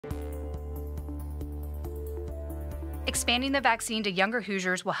Expanding the vaccine to younger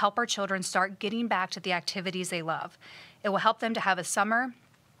Hoosiers will help our children start getting back to the activities they love. It will help them to have a summer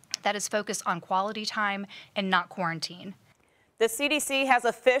that is focused on quality time and not quarantine. The CDC has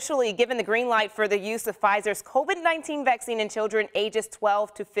officially given the green light for the use of Pfizer's COVID-19 vaccine in children ages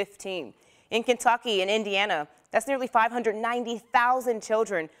 12 to 15. In Kentucky and Indiana, that's nearly 590,000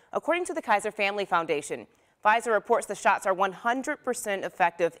 children, according to the Kaiser Family Foundation. Pfizer reports the shots are 100%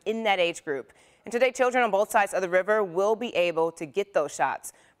 effective in that age group. And today, children on both sides of the river will be able to get those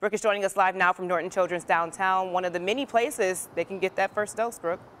shots. Brooke is joining us live now from Norton Children's downtown, one of the many places they can get that first dose,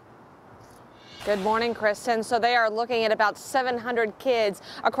 Brooke. Good morning, Kristen. So they are looking at about 700 kids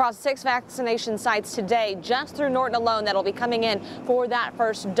across 6 vaccination sites today, just through Norton alone, that'll be coming in for that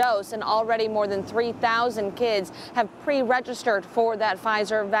first dose. And already more than 3,000 kids have pre-registered for that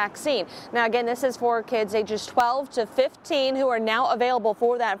Pfizer vaccine. Now, again, this is for kids ages 12 to 15 who are now available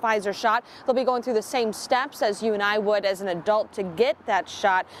for that Pfizer shot. They'll be going through the same steps as you and I would as an adult to get that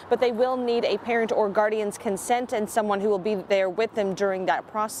shot, but they will need a parent or guardian's consent and someone who will be there with them during that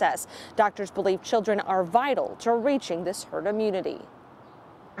process. Doctors believe children are vital to reaching this herd immunity.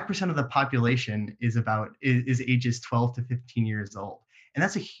 5% of the population is ages 12 to 15 years old, and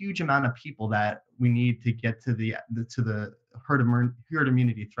that's a huge amount of people that we need to get to the herd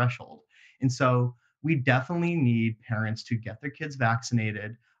immunity threshold. And so we definitely need parents to get their kids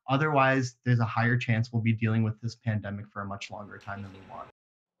vaccinated. Otherwise, there's a higher chance we'll be dealing with this pandemic for a much longer time than we want.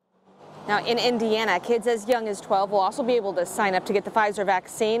 Now, in Indiana, kids as young as 12 will also be able to sign up to get the Pfizer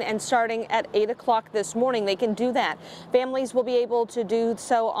vaccine, and starting at 8 o'clock this morning, they can do that. Families will be able to do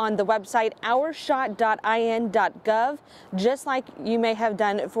so on the website ourshot.in.gov, just like you may have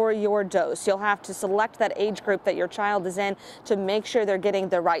done for your dose. You'll have to select that age group that your child is in to make sure they're getting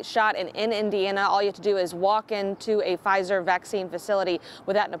the right shot. And in Indiana, all you have to do is walk into a Pfizer vaccine facility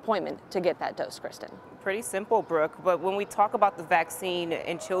without an appointment to get that dose, Kristen. Pretty simple, Brooke, but when we talk about the vaccine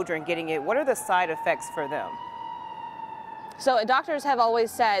and children getting it, what are the side effects for them? So doctors have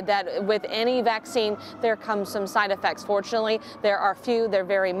always said that with any vaccine, there comes some side effects. Fortunately, there are few. They're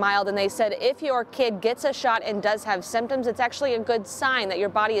very mild. And they said if your kid gets a shot and does have symptoms, it's actually a good sign that your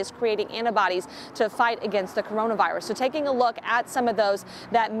body is creating antibodies to fight against the coronavirus. So taking a look at some of those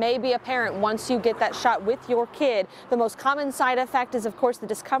that may be apparent once you get that shot with your kid, the most common side effect is, of course, the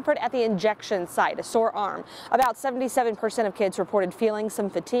discomfort at the injection site, a sore arm. About 77% of kids reported feeling some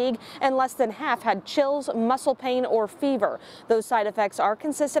fatigue, and less than half had chills, muscle pain, or fever. Those side effects are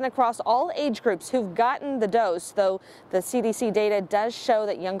consistent across all age groups who've gotten the dose, though the CDC data does show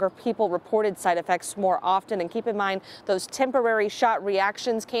that younger people reported side effects more often. And keep in mind, those temporary shot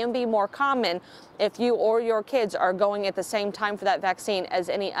reactions can be more common if you or your kids are going at the same time for that vaccine as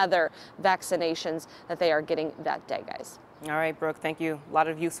any other vaccinations that they are getting that day, guys. All right, Brooke, thank you. A lot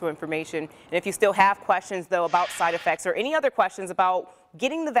of useful information. And if you still have questions, though, about side effects or any other questions about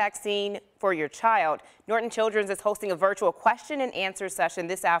getting the vaccine for your child, Norton Children's is hosting a virtual question and answer session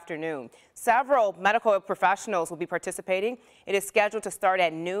this afternoon. Several medical professionals will be participating. It is scheduled to start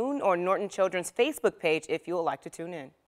at noon on Norton Children's Facebook page if you would like to tune in.